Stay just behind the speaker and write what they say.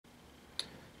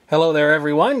Hello there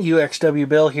everyone, UXW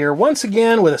Bill here once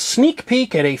again with a sneak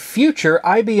peek at a future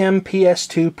IBM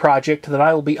PS2 project that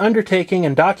I will be undertaking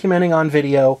and documenting on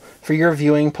video for your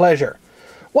viewing pleasure.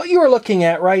 What you are looking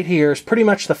at right here is pretty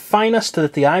much the finest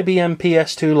that the IBM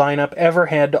PS2 lineup ever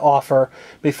had to offer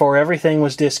before everything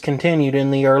was discontinued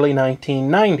in the early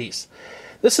 1990s.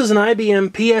 This is an IBM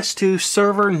PS2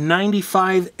 Server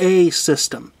 95A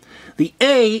system. The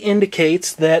A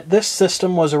indicates that this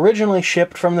system was originally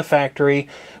shipped from the factory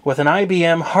with an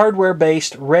IBM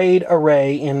hardware-based RAID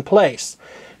array in place.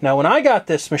 Now when I got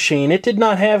this machine, it did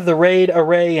not have the RAID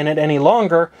array in it any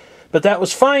longer, but that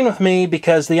was fine with me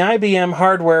because the IBM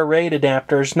hardware RAID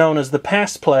adapters known as the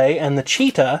Passplay and the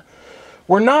Cheetah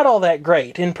were not all that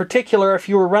great. In particular, if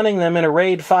you were running them in a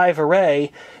RAID 5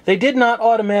 array, they did not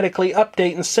automatically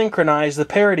update and synchronize the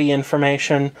parity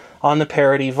information on the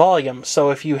parity volume. So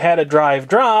if you had a drive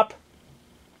drop,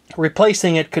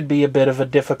 replacing it could be a bit of a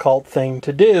difficult thing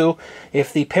to do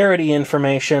if the parity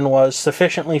information was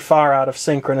sufficiently far out of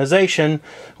synchronization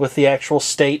with the actual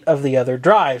state of the other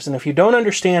drives. And if you don't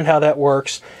understand how that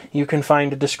works, you can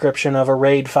find a description of a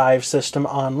RAID 5 system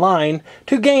online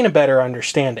to gain a better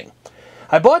understanding.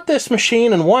 I bought this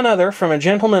machine and one other from a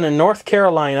gentleman in North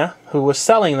Carolina who was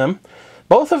selling them.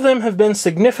 Both of them have been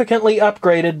significantly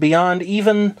upgraded beyond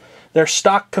even their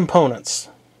stock components.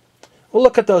 We'll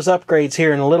look at those upgrades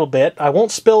here in a little bit. I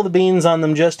won't spill the beans on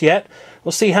them just yet.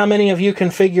 We'll see how many of you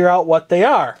can figure out what they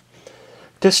are.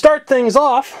 To start things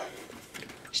off,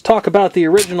 let's talk about the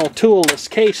original toolless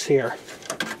case here.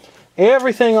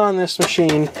 Everything on this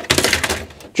machine,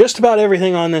 just about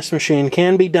everything on this machine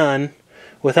can be done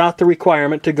without the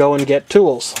requirement to go and get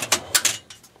tools.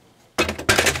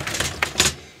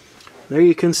 There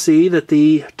you can see that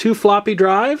the two floppy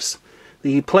drives,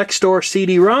 the Plextor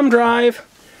CD-ROM drive,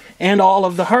 and all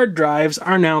of the hard drives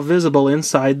are now visible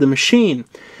inside the machine.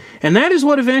 And that is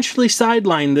what eventually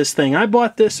sidelined this thing. I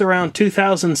bought this around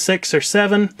 2006 or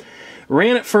 7,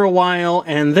 ran it for a while,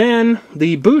 and then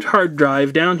the boot hard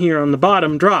drive down here on the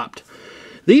bottom dropped.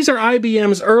 These are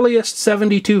IBM's earliest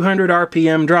 7200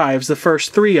 RPM drives, the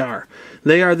first three are.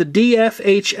 They are the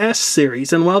DFHS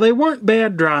series, and while they weren't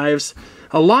bad drives,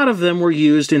 a lot of them were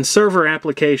used in server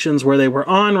applications where they were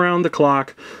on round the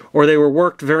clock or they were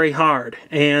worked very hard.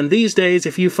 And these days,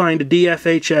 if you find a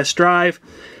DFHS drive,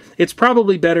 it's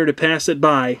probably better to pass it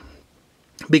by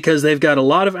because they've got a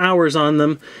lot of hours on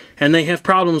them and they have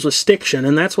problems with stiction,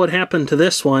 and that's what happened to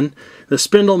this one. The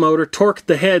spindle motor torqued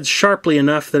the heads sharply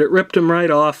enough that it ripped them right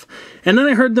off, and then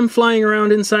I heard them flying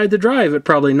around inside the drive at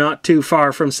probably not too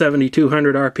far from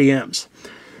 7200 RPMs.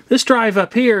 This drive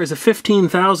up here is a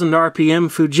 15,000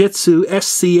 RPM Fujitsu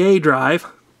SCA drive,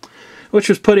 which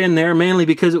was put in there mainly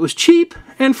because it was cheap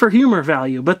and for humor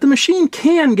value, but the machine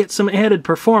can get some added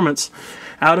performance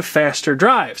out of faster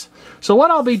drives. So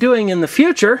what I'll be doing in the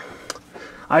future,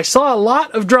 I saw a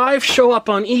lot of drives show up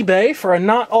on eBay for a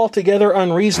not altogether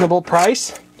unreasonable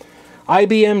price.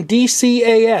 IBM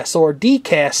DCAS or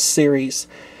DCAS series.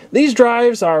 These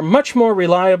drives are much more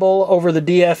reliable over the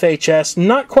DFHS,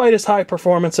 not quite as high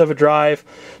performance of a drive,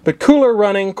 but cooler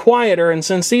running, quieter, and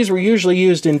since these were usually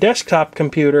used in desktop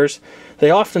computers,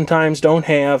 they oftentimes don't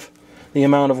have the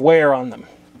amount of wear on them.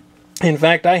 In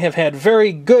fact, I have had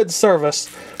very good service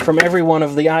from every one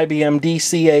of the IBM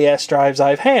DCAS drives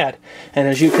I've had. And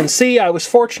as you can see, I was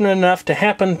fortunate enough to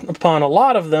happen upon a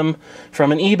lot of them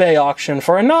from an eBay auction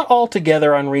for a not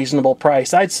altogether unreasonable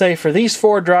price. I'd say for these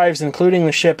 4 drives, including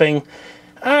the shipping,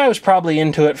 I was probably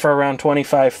into it for around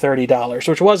 $25–30,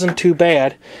 which wasn't too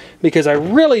bad because I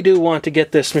really do want to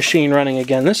get this machine running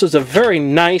again. This is a very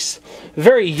nice,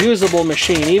 very usable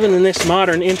machine, even in this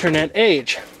modern internet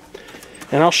age.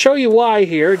 And I'll show you why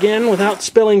here, again, without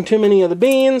spilling too many of the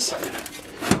beans.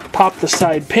 Pop the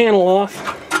side panel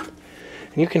off,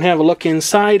 and you can have a look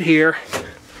inside here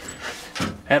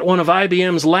at one of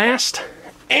IBM's last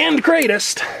and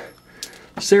greatest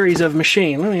series of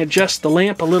machine. Let me adjust the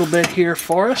lamp a little bit here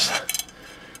for us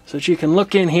so that you can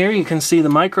look in here. You can see the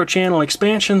microchannel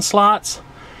expansion slots.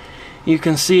 You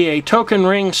can see a token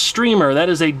ring streamer. That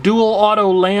is a dual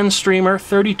auto LAN streamer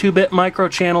 32-bit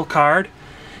microchannel card.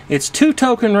 It's 2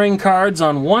 token ring cards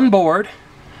on one board,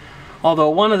 although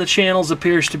one of the channels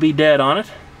appears to be dead on it.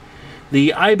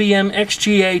 The IBM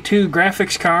XGA2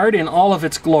 graphics card in all of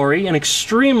its glory, an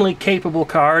extremely capable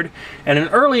card, and an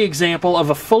early example of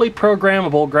a fully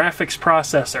programmable graphics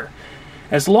processor.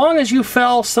 As long as you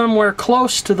fell somewhere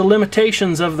close to the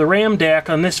limitations of the RAM DAC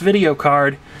on this video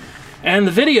card, and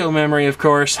the video memory of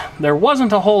course, there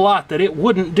wasn't a whole lot that it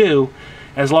wouldn't do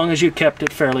as long as you kept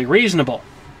it fairly reasonable.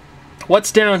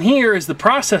 What's down here is the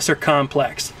processor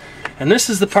complex, and this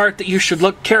is the part that you should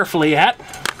look carefully at.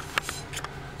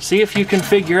 See if you can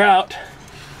figure out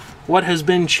what has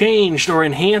been changed or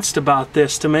enhanced about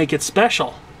this to make it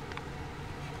special.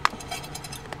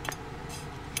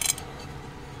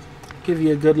 Give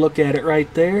you a good look at it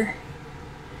right there.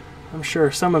 I'm sure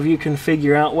some of you can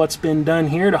figure out what's been done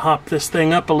here to hop this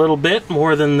thing up a little bit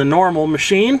more than the normal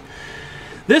machine.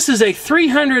 This is a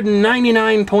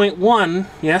 399.1,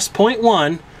 yes,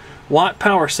 0.1 watt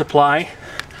power supply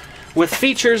with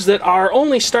features that are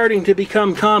only starting to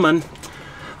become common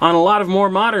on a lot of more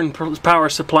modern power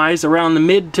supplies around the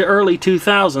mid to early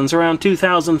 2000s, around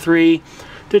 2003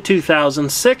 to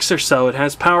 2006 or so. It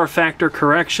has power factor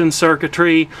correction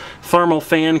circuitry, thermal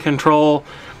fan control,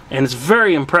 and it's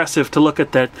very impressive to look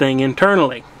at that thing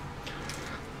internally.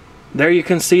 There you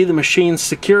can see the machine's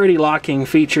security locking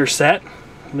feature set.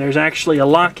 There's actually a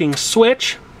locking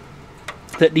switch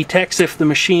that detects if the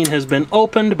machine has been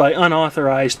opened by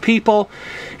unauthorized people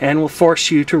and will force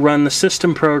you to run the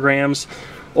system programs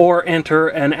or enter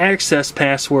an access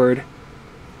password.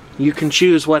 You can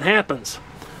choose what happens.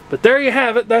 But there you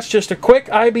have it. That's just a quick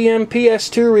IBM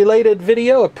PS2 related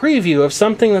video, a preview of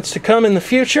something that's to come in the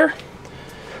future.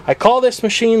 I call this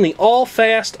machine the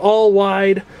all-fast,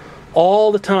 all-wide,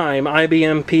 all-the-time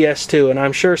IBM PS2, and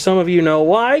I'm sure some of you know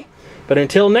why. But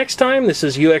until next time, this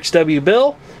is UXW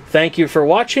Bill. Thank you for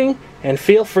watching, and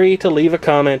feel free to leave a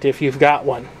comment if you've got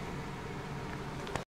one.